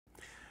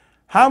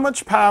How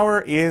much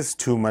power is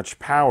too much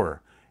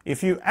power?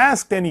 If you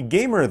asked any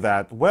gamer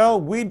that, well,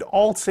 we'd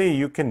all say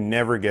you can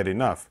never get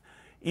enough.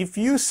 If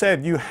you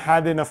said you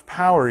had enough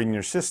power in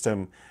your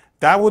system,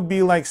 that would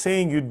be like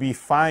saying you'd be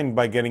fine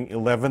by getting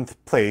 11th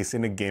place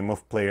in a game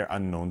of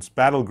PlayerUnknown's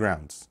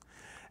Battlegrounds.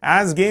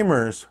 As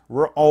gamers,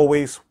 we're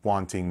always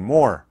wanting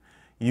more.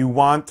 You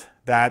want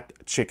that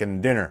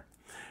chicken dinner.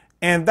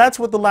 And that's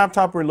what the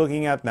laptop we're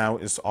looking at now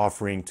is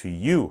offering to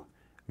you.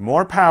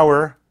 More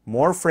power,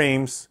 more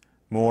frames,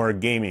 more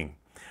gaming.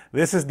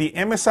 This is the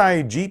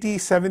MSI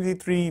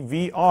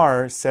GT73VR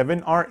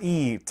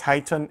 7RE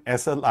Titan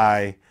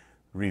SLI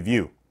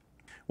review.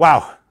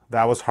 Wow,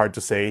 that was hard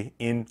to say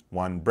in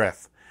one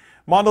breath.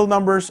 Model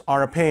numbers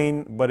are a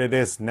pain, but it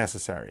is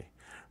necessary.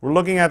 We're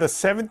looking at a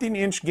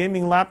 17-inch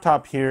gaming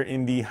laptop here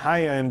in the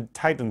high-end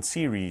Titan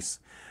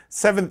series.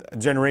 7th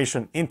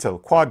generation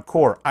Intel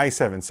quad-core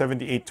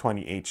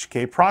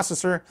i7-7820HK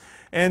processor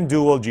and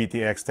dual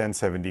GTX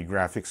 1070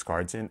 graphics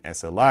cards in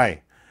SLI.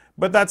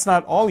 But that's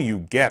not all you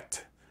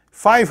get.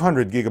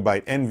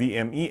 500GB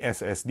NVMe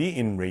SSD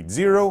in RAID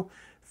 0,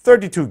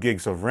 32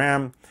 gigs of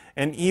RAM,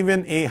 and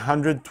even a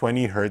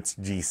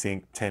 120Hz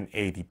G-Sync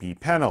 1080p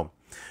panel.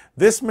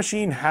 This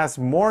machine has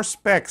more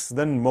specs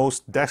than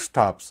most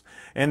desktops,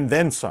 and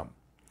then some.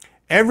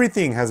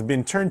 Everything has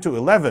been turned to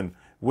 11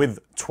 with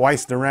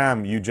twice the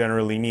RAM you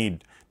generally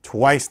need,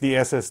 twice the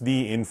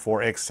SSD in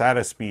 4x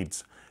SATA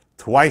speeds,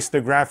 twice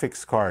the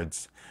graphics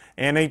cards,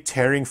 and a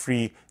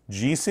tearing-free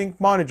G-Sync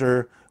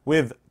monitor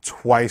with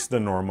twice the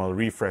normal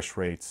refresh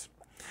rates.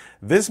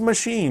 This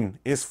machine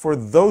is for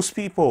those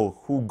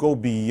people who go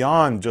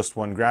beyond just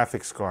one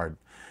graphics card,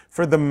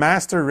 for the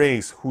master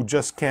race who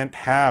just can't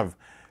have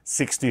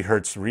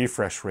 60Hz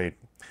refresh rate.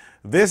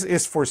 This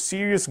is for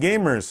serious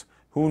gamers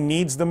who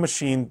needs the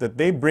machine that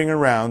they bring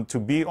around to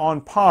be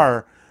on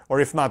par or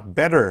if not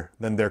better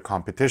than their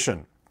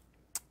competition,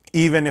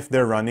 even if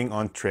they're running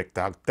on tricked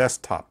out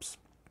desktops.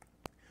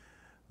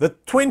 The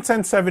Twin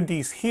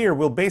 1070s here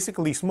will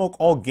basically smoke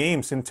all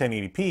games in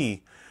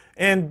 1080p,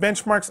 and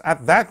benchmarks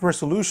at that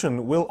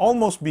resolution will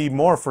almost be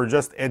more for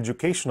just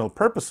educational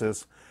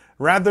purposes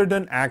rather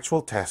than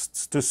actual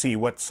tests to see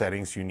what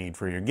settings you need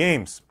for your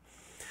games.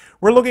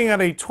 We're looking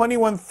at a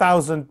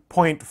 21,000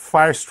 point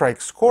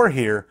Firestrike score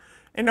here,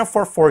 enough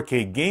for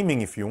 4K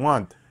gaming if you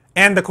want.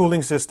 And the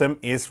cooling system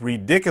is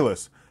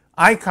ridiculous.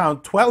 I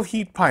count 12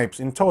 heat pipes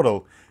in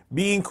total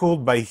being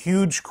cooled by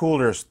huge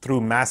coolers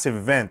through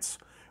massive vents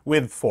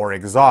with 4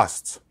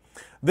 exhausts.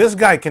 This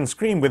guy can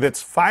scream with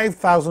its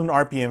 5,000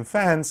 RPM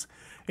fans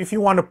if you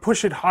want to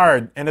push it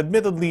hard, and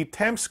admittedly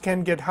temps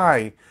can get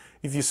high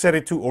if you set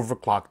it to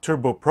overclock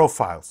turbo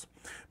profiles.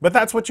 But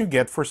that's what you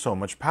get for so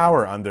much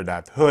power under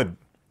that hood.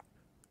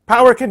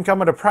 Power can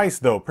come at a price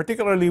though,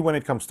 particularly when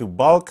it comes to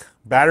bulk,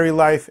 battery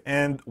life,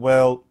 and,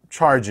 well,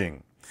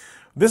 charging.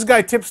 This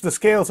guy tips the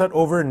scales at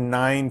over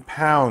 9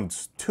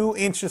 pounds, 2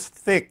 inches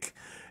thick,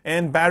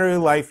 and battery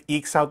life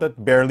ekes out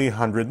at barely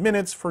 100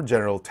 minutes for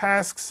general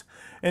tasks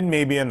and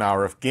maybe an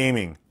hour of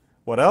gaming.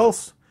 What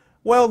else?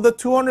 Well, the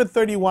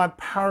 230 watt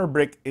power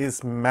brick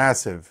is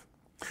massive.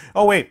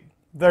 Oh wait,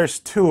 there's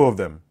 2 of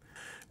them,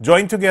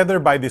 joined together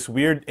by this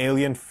weird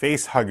alien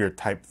face hugger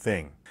type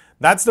thing.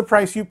 That's the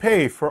price you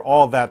pay for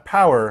all that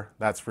power,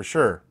 that's for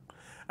sure.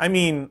 I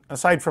mean,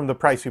 aside from the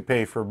price you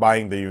pay for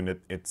buying the unit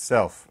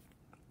itself.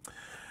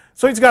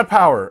 So it's got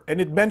power,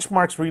 and it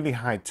benchmarks really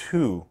high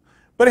too.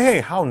 But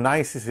hey, how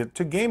nice is it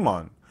to game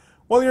on?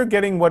 Well, you're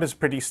getting what is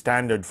pretty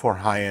standard for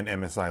high-end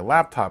MSI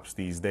laptops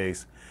these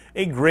days.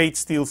 A great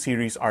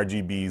SteelSeries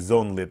RGB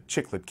zone-lit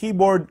chiclet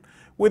keyboard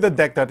with a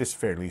deck that is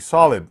fairly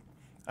solid.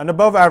 An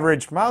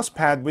above-average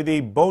mousepad with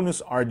a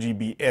bonus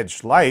RGB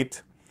edge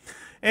light,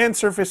 and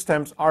surface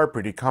temps are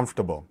pretty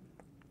comfortable.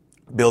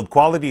 Build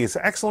quality is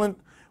excellent,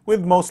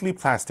 with mostly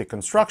plastic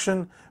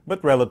construction,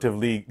 but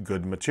relatively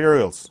good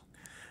materials.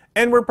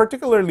 And we're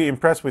particularly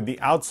impressed with the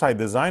outside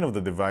design of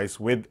the device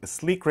with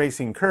sleek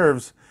racing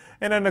curves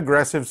and an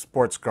aggressive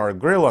sports car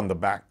grille on the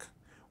back,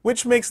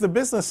 which makes the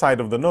business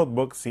side of the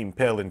notebook seem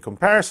pale in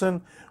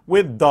comparison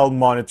with dull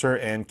monitor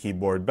and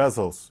keyboard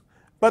bezels.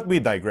 But we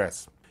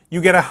digress.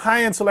 You get a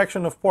high-end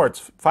selection of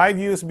ports, 5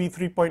 USB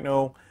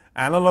 3.0,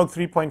 analog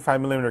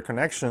 3.5mm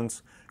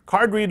connections,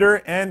 card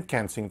reader, and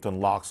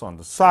Kensington locks on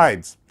the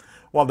sides,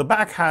 while the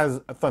back has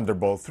a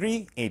Thunderbolt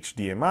 3,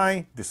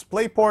 HDMI,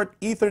 DisplayPort,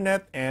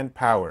 Ethernet, and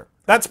power.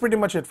 That's pretty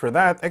much it for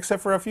that,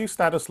 except for a few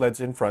status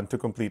LEDs in front to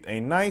complete a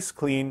nice,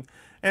 clean,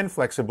 and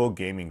flexible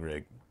gaming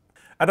rig.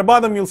 At the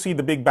bottom, you'll see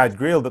the big bad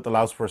grille that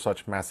allows for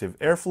such massive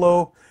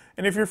airflow,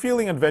 and if you're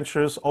feeling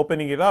adventurous,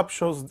 opening it up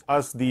shows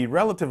us the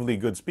relatively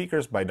good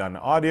speakers by Dana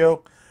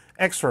Audio,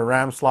 extra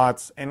RAM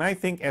slots, and I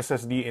think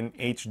SSD and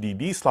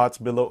HDD slots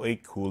below a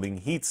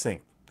cooling heatsink.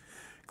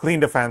 Clean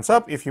the fans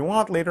up if you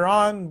want later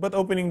on, but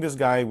opening this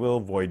guy will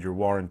void your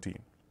warranty.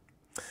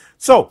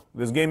 So,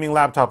 this gaming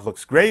laptop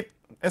looks great,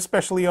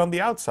 especially on the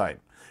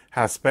outside.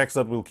 Has specs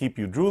that will keep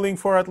you drooling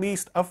for at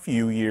least a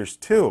few years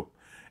too.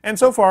 And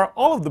so far,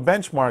 all of the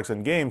benchmarks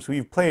and games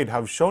we've played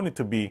have shown it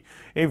to be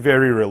a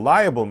very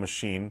reliable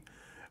machine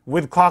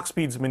with clock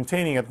speeds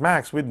maintaining at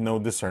max with no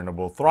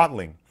discernible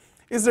throttling.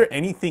 Is there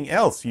anything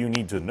else you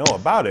need to know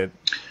about it?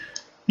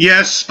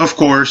 Yes, of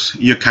course,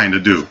 you kinda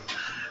do.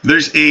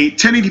 There's a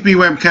 1080p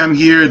webcam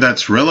here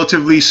that's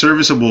relatively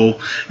serviceable,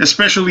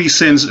 especially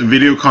since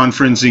video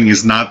conferencing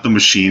is not the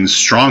machine's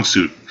strong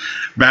suit.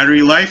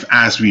 Battery life,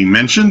 as we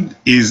mentioned,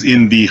 is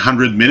in the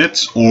 100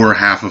 minutes or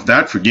half of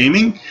that for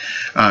gaming.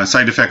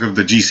 Side effect of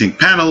the G-Sync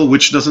panel,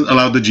 which doesn't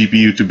allow the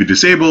GPU to be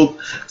disabled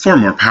for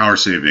more power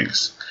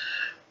savings.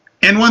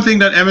 And one thing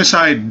that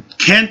MSI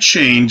can't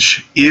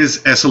change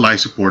is SLI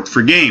support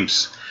for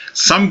games.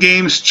 Some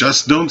games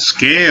just don't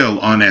scale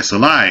on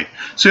SLI,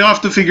 so you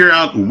have to figure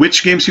out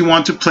which games you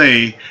want to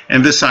play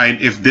and decide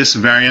if this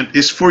variant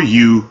is for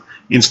you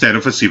instead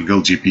of a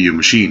single GPU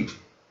machine.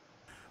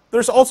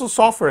 There's also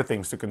software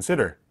things to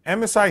consider.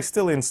 MSI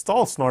still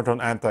installs Norton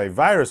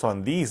antivirus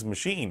on these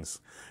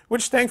machines,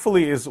 which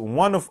thankfully is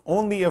one of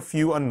only a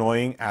few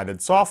annoying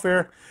added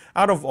software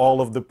out of all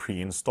of the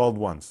pre-installed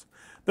ones.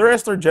 The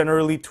rest are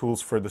generally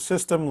tools for the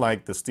system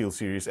like the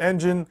SteelSeries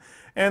engine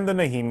and the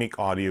Nahimic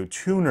audio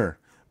tuner.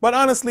 But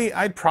honestly,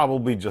 I'd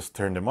probably just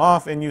turn them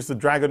off and use the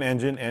Dragon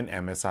engine and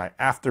MSI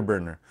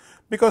Afterburner,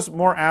 because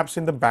more apps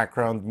in the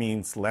background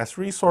means less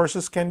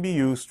resources can be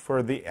used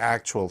for the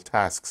actual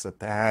tasks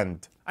at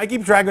hand. I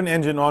keep Dragon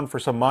engine on for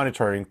some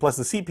monitoring, plus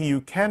the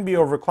CPU can be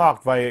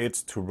overclocked via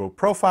its turbo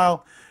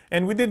profile,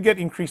 and we did get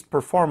increased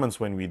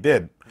performance when we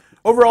did.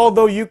 Overall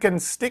though, you can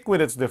stick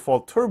with its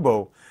default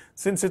turbo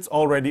since it's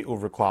already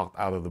overclocked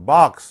out of the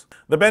box.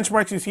 The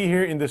benchmarks you see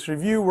here in this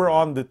review were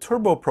on the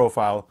turbo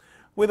profile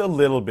with a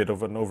little bit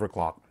of an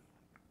overclock.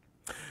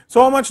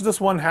 So how much does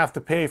one have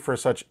to pay for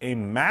such a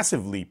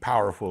massively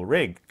powerful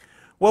rig?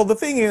 Well, the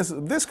thing is,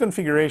 this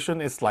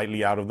configuration is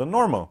slightly out of the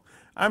normal.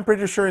 I'm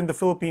pretty sure in the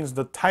Philippines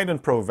the Titan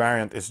Pro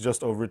variant is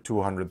just over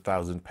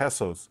 200,000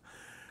 pesos.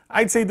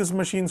 I'd say this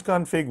machine's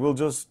config will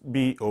just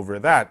be over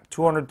that,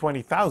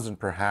 220,000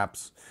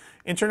 perhaps.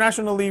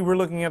 Internationally, we're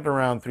looking at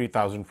around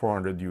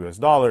 3,400 US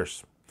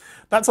dollars.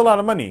 That's a lot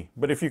of money,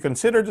 but if you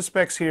consider the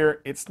specs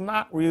here, it's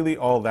not really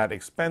all that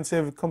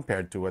expensive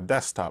compared to a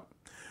desktop.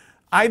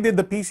 I did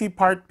the PC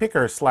part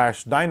picker /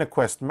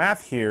 DynaQuest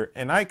math here,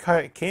 and I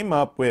came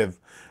up with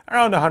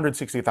around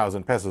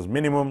 160,000 pesos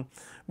minimum,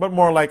 but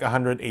more like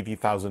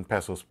 180,000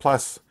 pesos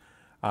plus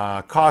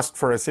cost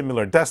for a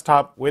similar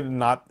desktop with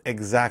not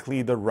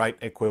exactly the right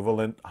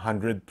equivalent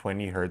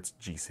 120 Hz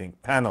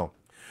G-Sync panel.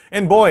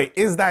 And boy,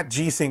 is that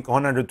G-Sync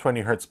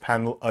 120 Hz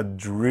panel a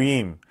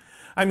dream!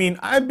 I mean,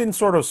 I've been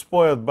sort of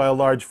spoiled by a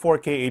large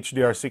 4K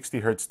HDR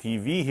 60 Hz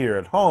TV here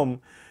at home,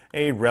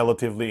 a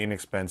relatively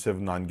inexpensive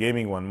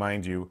non-gaming one,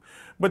 mind you.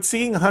 But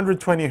seeing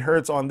 120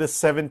 Hz on this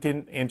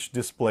 17-inch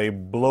display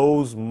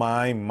blows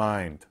my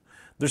mind.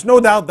 There's no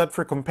doubt that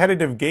for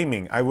competitive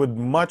gaming, I would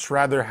much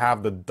rather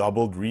have the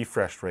doubled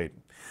refresh rate.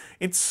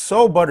 It's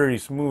so buttery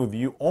smooth,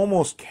 you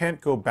almost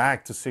can't go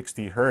back to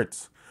 60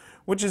 Hz,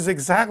 which is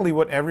exactly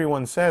what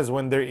everyone says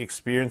when they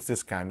experience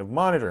this kind of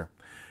monitor.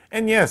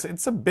 And yes,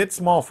 it's a bit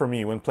small for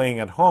me when playing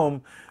at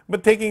home,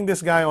 but taking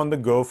this guy on the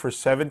go for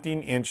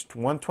 17-inch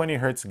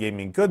 120Hz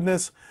gaming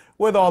goodness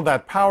with all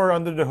that power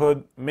under the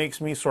hood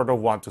makes me sort of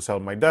want to sell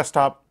my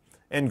desktop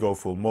and go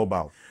full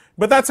mobile.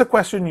 But that's a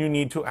question you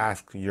need to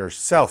ask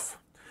yourself.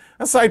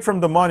 Aside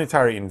from the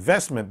monetary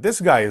investment, this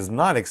guy is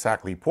not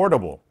exactly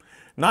portable.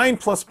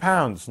 9+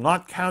 pounds,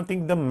 not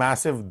counting the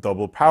massive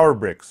double power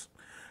bricks.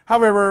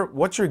 However,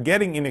 what you're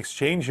getting in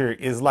exchange here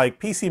is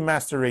like PC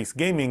Master Race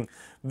Gaming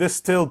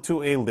distilled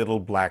to a little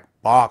black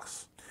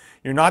box.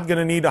 You're not going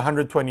to need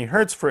 120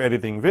 Hz for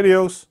editing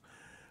videos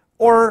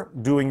or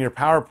doing your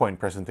PowerPoint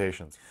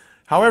presentations.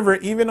 However,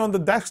 even on the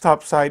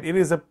desktop side, it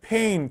is a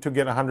pain to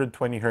get a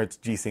 120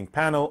 Hz G-Sync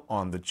panel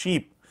on the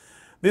cheap.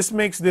 This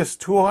makes this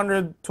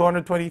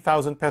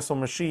 220,000 peso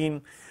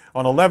machine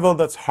on a level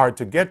that's hard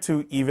to get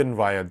to even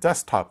via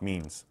desktop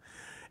means.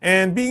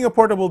 And being a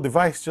portable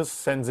device just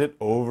sends it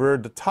over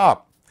the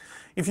top.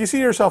 If you see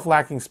yourself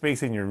lacking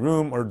space in your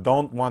room or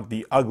don't want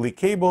the ugly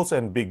cables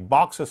and big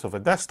boxes of a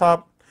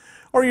desktop,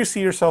 or you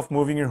see yourself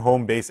moving your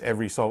home base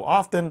every so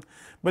often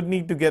but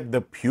need to get the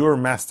pure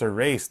master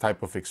race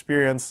type of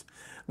experience,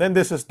 then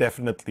this is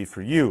definitely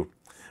for you.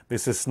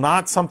 This is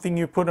not something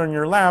you put on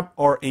your lap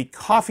or a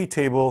coffee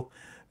table,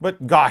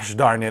 but gosh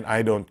darn it,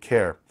 I don't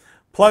care.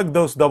 Plug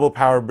those double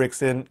power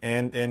bricks in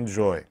and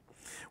enjoy.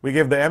 We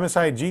give the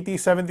MSI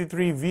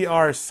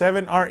GT73VR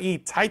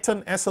 7RE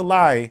Titan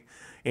SLI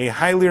a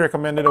highly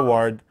recommended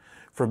award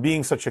for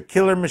being such a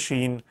killer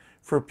machine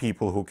for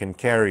people who can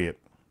carry it.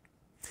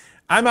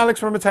 I'm Alex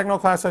from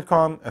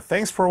TechnoClass.com.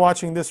 Thanks for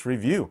watching this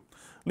review.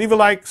 Leave a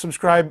like,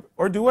 subscribe,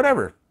 or do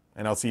whatever,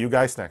 and I'll see you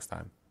guys next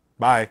time.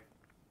 Bye.